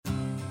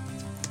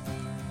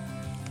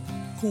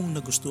Kung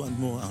nagustuhan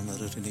mo ang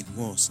naririnig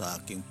mo sa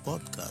aking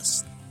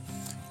podcast,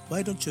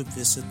 why don't you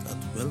visit at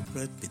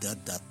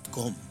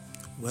wellbredbidad.com.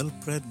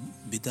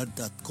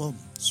 wellbredbidad.com,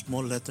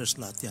 small letters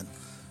lahat yan,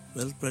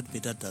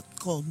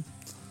 wellbredbidad.com,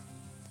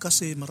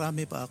 kasi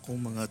marami pa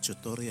akong mga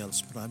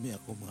tutorials, marami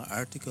akong mga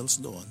articles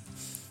doon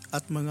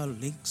at mga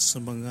links sa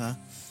mga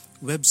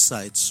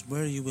websites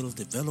where you will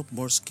develop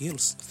more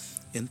skills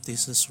in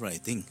thesis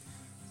writing.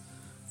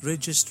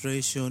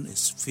 Registration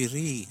is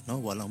free, no?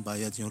 Walang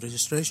bayad yung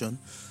registration.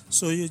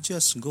 So you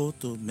just go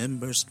to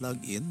members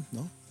login,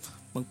 no?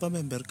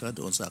 Magpa-member ka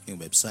doon sa aking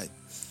website.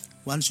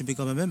 Once you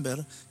become a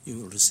member,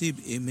 you will receive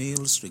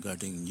emails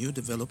regarding new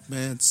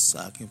developments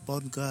sa aking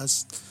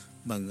podcast,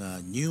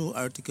 mga new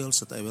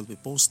articles that I will be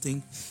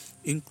posting,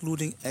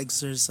 including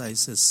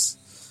exercises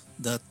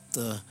that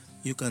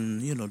you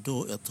can,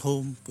 do at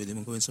home. Pwede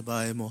mong gawin sa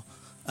bahay mo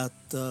at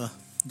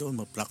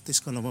doon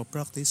mag-practice ka na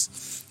mag-practice,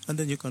 and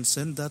then you can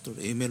send that or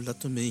email that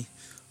to me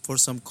for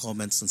some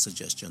comments and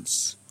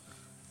suggestions.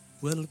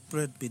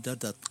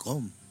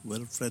 wellbredbidad.com,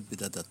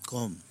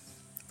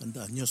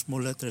 Tandaan nyo,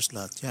 small letters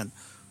lahat yan.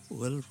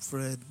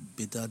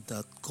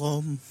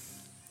 wellbredbidad.com,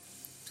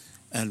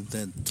 and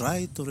then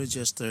try to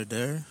register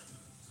there.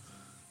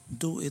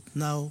 Do it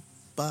now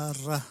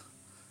para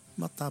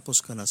matapos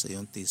ka na sa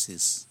iyong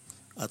thesis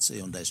at sa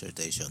iyong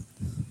dissertation.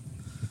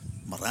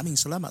 Maraming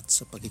salamat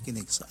sa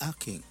pakikinig sa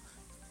aking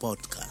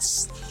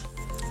podcast.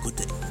 Good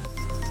day.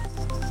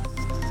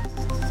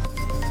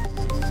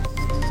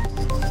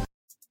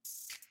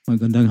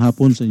 Magandang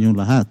hapon sa inyong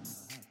lahat.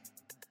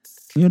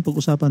 Ngayon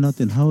pag-usapan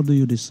natin, how do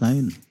you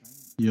design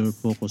your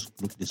focus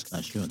group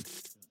discussion?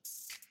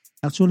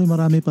 Actually,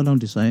 marami palang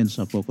designs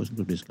sa focus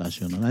group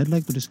discussion, and I'd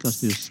like to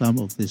discuss with you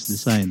some of these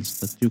designs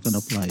that you can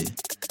apply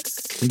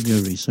in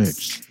your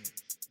research.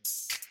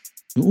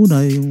 Yung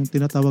una, yung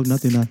tinatawag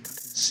natin na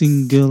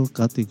single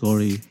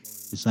category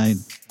design.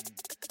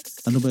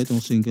 Ano ba itong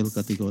single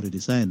category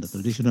design? The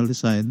traditional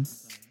design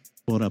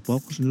for a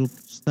focus group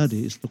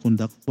study is to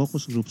conduct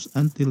focus groups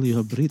until you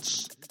have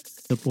reached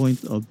the point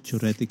of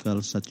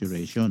theoretical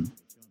saturation.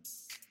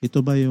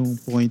 Ito ba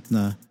yung point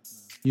na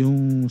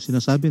yung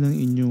sinasabi ng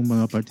inyong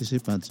mga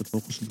participants sa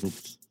focus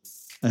groups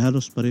ay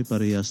halos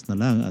pare-parehas na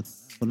lang at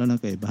wala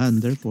nang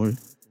kaibahan. Therefore,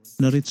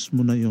 na-reach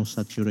mo na yung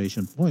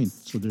saturation point.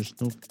 So there's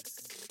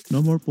no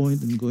more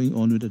point in going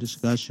on with the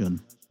discussion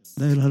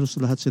dahil halos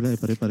lahat sila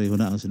ay pare-pareho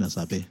na ang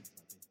sinasabi.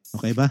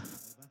 Okay ba?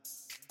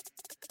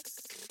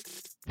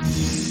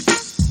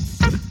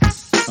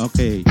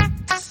 Okay.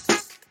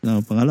 Now,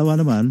 pangalawa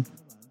naman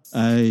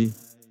ay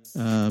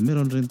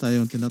meron rin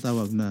tayong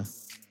tinatawag na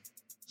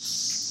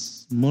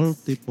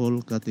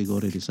multiple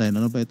category design.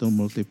 Ano ba itong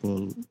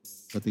multiple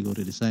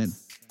category design?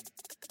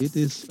 It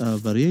is a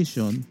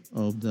variation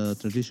of the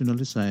traditional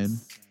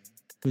design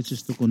which is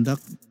to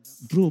conduct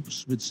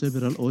groups with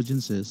several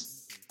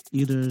audiences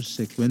either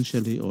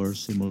sequentially or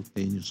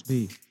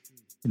simultaneously.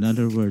 In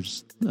other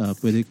words,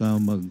 pwede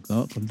kang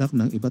mag-conduct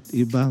ng iba't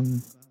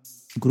ibang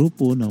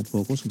grupo ng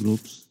focus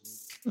groups.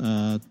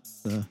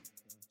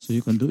 So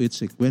you can do it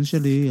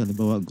sequentially.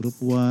 Halimbawa, group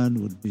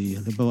 1 would be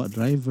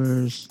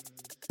drivers.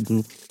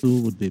 Group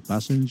 2 would be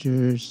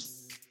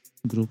passengers.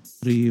 Group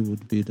 3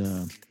 would be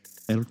the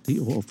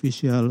LTO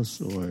officials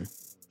or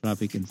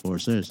traffic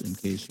enforcers in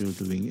case you're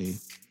doing a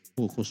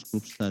focus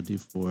group study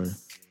for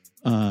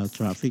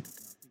traffic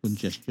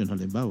congestion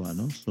halimbawa.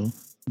 No? So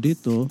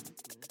dito,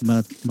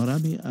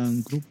 marami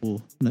ang grupo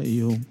na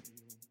iyong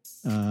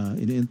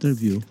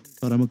ini-interview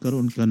para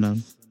magkaroon ka ng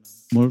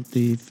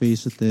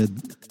multifaceted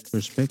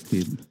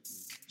perspective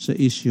sa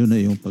issue na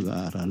iyong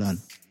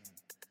pag-aaralan.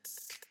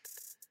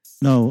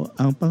 Now,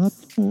 ang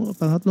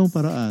pangatlong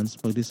paraan sa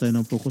pag-design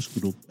ng focus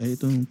group ay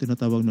itong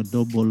tinatawag na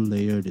double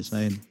layer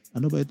design.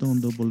 Ano ba itong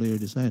double layer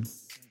design?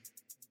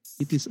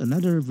 It is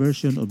another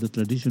version of the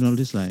traditional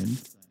design,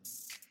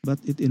 but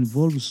it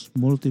involves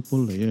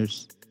multiple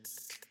layers,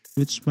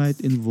 which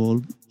might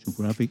involve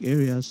geographic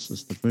areas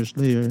as the first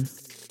layer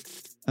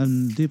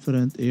and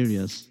different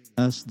areas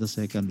as the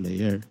second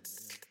layer.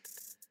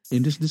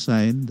 In this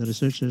design, the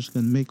researchers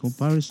can make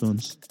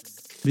comparisons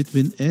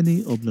between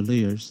any of the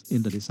layers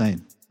in the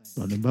design.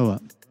 So, halimbawa,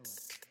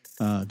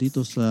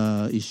 dito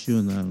sa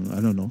issue ng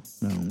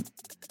ng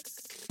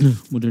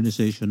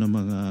modernization ng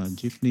mga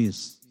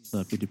jeepneys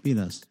sa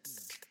Pilipinas,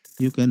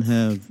 you can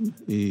have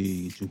a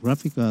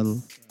geographical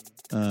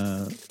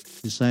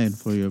design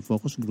for your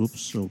focus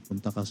groups. So,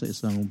 punta ka sa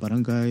isang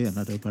barangay,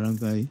 another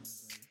barangay,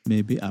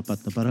 maybe 4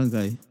 na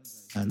barangay,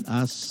 and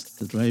ask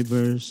the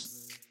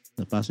drivers,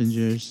 the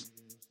passengers,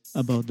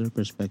 about their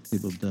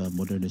perspective of the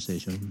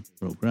modernization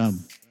program.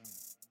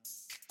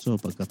 So,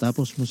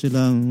 pagkatapos mo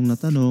silang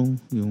natanong,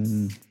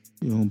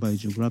 yung by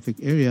geographic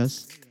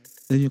areas,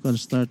 then you can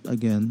start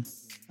again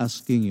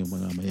asking yung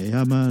mga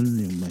mayayaman,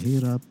 yung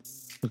mahirap,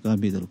 saka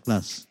middle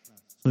class.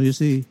 So, you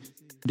see,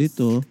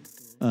 dito,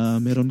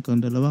 meron kang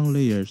 2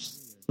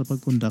 layers sa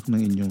pag-conduct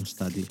ng inyong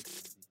study.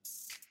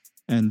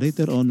 And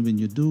later on,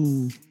 when you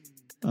do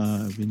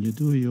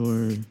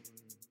your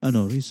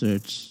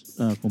research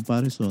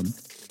comparison,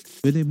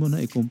 pwede mo na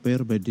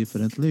i-compare by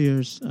different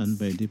layers and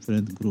by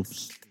different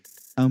groups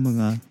ang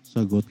mga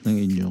sagot ng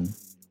inyong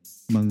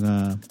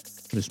mga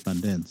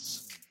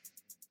respondents.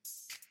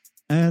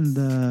 And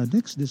the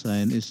next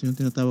design is yung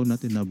tinatawag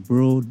natin na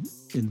broad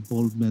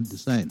involvement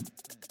design.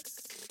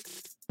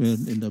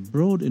 Well, in the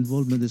broad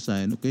involvement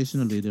design,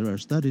 occasionally there are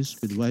studies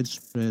with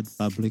widespread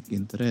public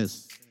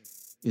interest.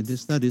 In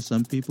this study,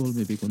 some people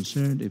may be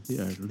concerned if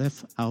they are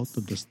left out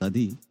of the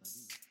study.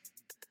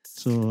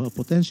 So a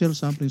potential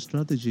sampling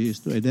strategy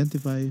is to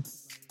identify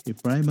a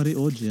primary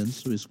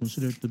audience who is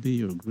considered to be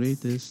your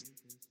greatest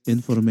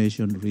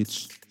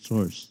information-rich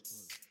source.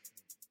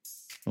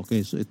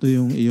 Okay, so ito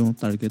yung iyong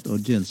target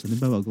audience.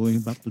 Halimbawa,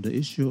 going back to the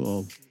issue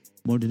of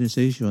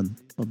modernization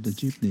of the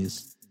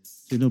jeepneys,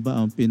 sino ba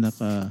ang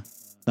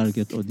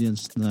pinaka-target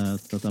audience na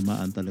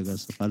tatamaan talaga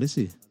sa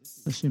policy?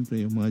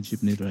 Siyempre, yung mga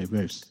jeepney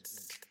drivers.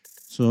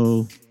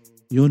 So,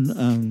 yun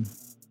ang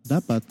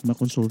dapat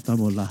makonsulta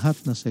mo lahat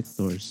na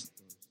sectors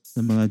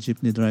ng mga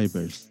jeepney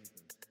drivers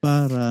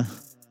para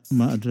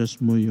ma-address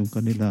mo yung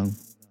kanilang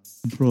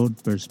broad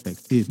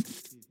perspective.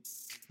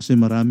 Kasi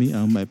marami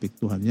ang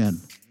maepektuhan yan.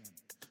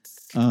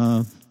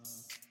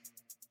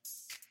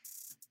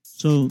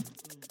 So,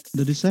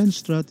 the design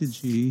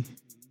strategy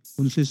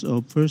consists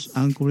of first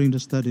anchoring the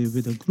study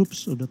with the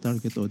groups of the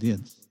target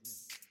audience.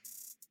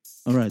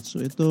 Alright, so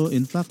ito,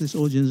 in fact, this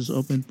audience is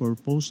often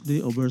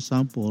purposely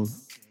oversampled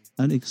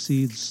and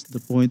exceeds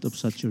the point of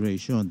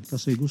saturation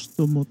kasi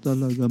gusto mo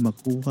talaga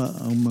makuha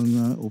ang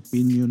mga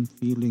opinion,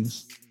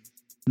 feelings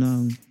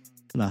ng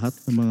lahat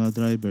ng mga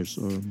drivers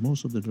or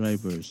most of the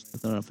drivers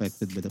that are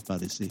affected by the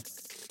policy.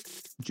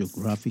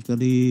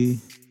 Geographically,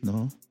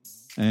 no?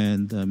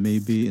 And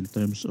maybe in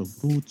terms of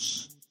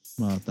routes,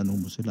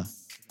 matanong mo sila.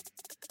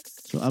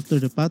 So after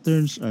the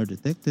patterns are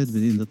detected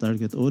within the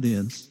target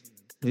audience,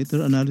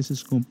 later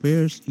analysis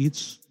compares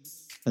each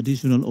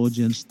additional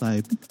audience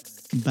type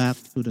back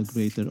to the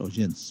greater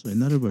audience. So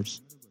in other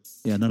words,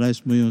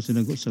 i-analyze mo yung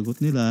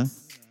sagot nila,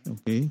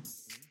 okay?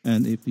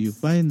 And if you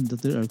find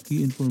that there are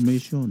key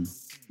information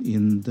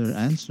in their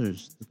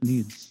answers that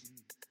needs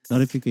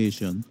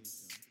clarification,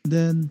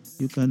 then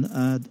you can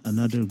add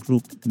another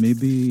group.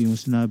 Maybe yung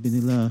sinabi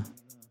nila,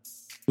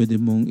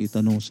 pwede mong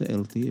itanong sa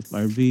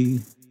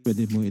LTFRB,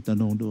 pwede mong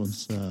itanong doon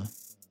sa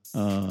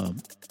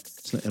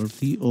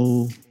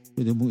LTO,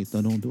 pwede mong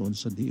itanong doon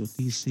sa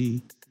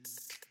DOTC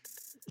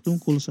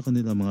tungkol sa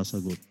kanilang mga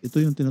sagot. Ito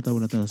yung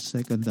tinatawag natin na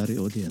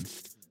secondary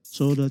audience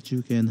so that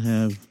you can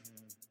have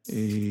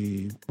a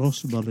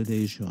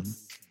cross-validation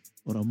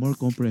or a more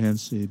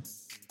comprehensive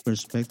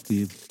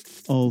perspective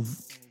of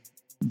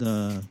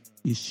the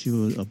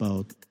issue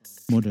about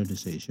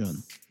modernization.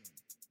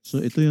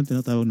 So ito yung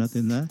tinatawag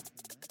natin na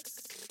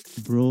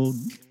broad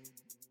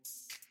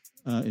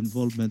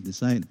involvement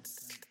design.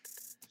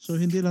 So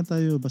hindi lang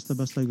tayo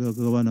basta-basta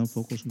gagawa ng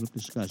focus group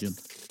discussion.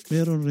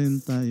 Meron rin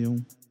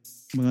tayong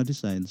mga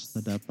designs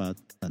na dapat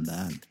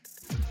tandaan.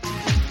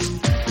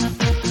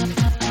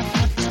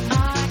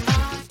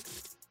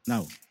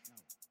 Now,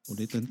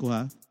 ulitin ko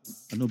ha,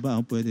 ano ba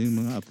ang pwedeng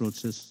mga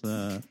approaches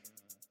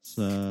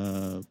sa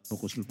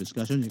focus group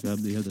discussion? You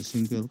have the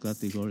single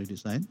category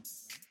design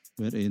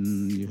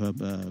wherein you have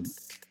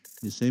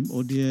the same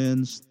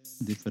audience,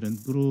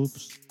 different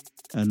groups,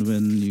 and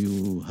when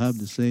you have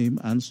the same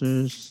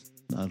answers,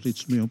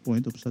 reach mo yung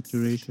point of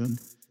saturation,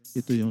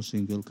 ito yung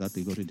single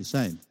category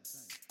design.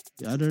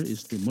 The other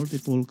is the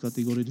multiple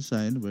category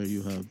design where you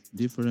have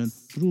different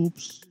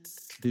groups,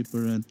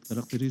 different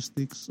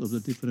characteristics of the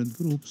different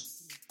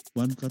groups,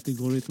 one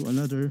category to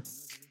another,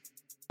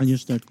 and you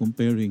start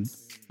comparing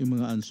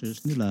yung mga answers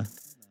nila,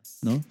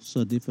 no?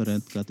 So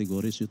different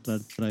categories you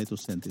try to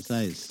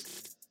synthesize.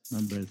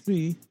 Number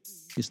 3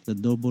 is the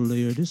double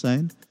layer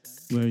design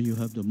where you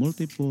have the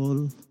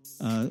multiple,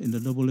 in the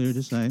double layer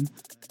design,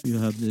 you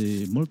have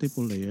the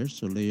multiple layers.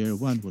 So layer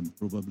 1 would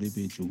probably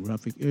be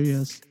geographic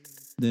areas.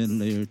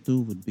 Then layer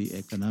 2 would be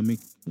economic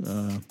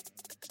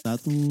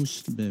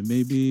status. Then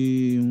maybe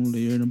yung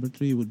layer number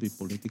 3 would be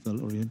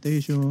political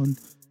orientation.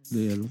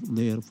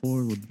 Layer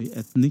 4 would be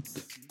ethnic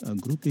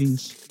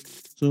groupings.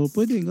 So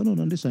pwedeng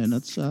ganun ang design.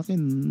 At sa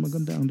akin,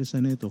 maganda ang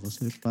design na ito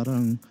kasi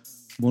parang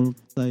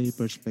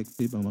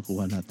multi-perspective ang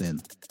makuha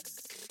natin.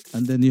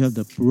 And then you have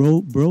the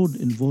broad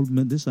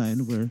involvement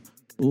design where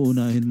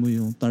uunahin mo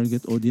yung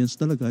target audience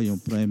talaga, yung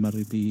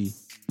primarily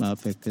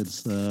affected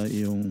sa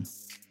yung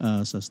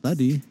sa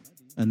study.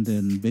 And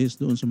then based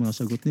doon sa mga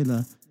sagot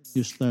nila,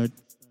 you start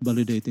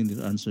validating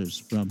their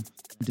answers from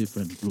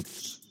different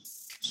groups.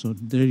 So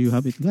there you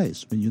have it,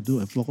 guys. When you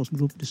do a focus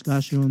group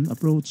discussion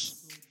approach,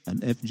 an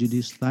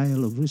FGD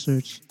style of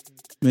research,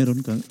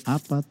 meron kang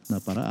 4 na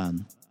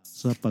paraan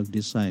sa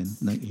pag-design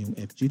ng iyong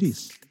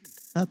FGDs.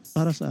 At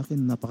para sa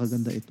akin,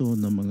 napakaganda ito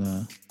ng mga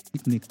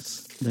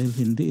techniques dahil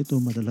hindi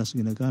ito madalas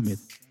ginagamit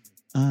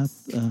at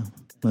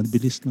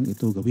mabilis lang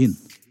ito gawin.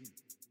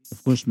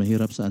 Of course,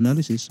 mahirap sa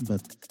analysis but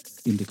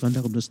in the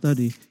conduct of the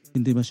study,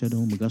 hindi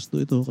masyadong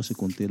magasto ito kasi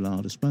konti lang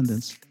ang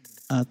respondents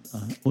at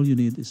all you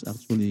need is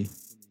actually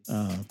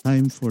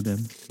time for them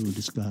to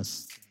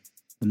discuss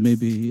and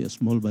maybe a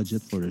small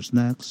budget for their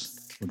snacks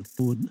for the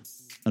food,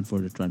 and for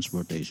the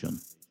transportation.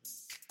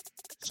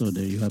 So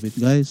there you have it,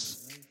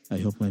 guys. I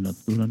hope may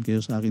natutunan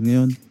kayo sa akin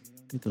ngayon.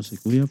 Ito si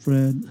Kuya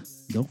Fred,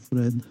 Doc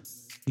Fred,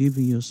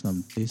 giving you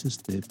some thesis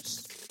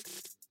tips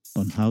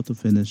on how to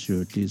finish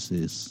your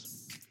thesis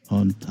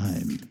on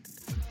time.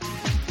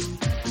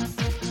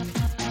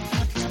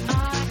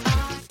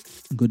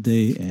 Good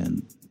day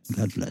and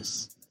God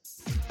bless.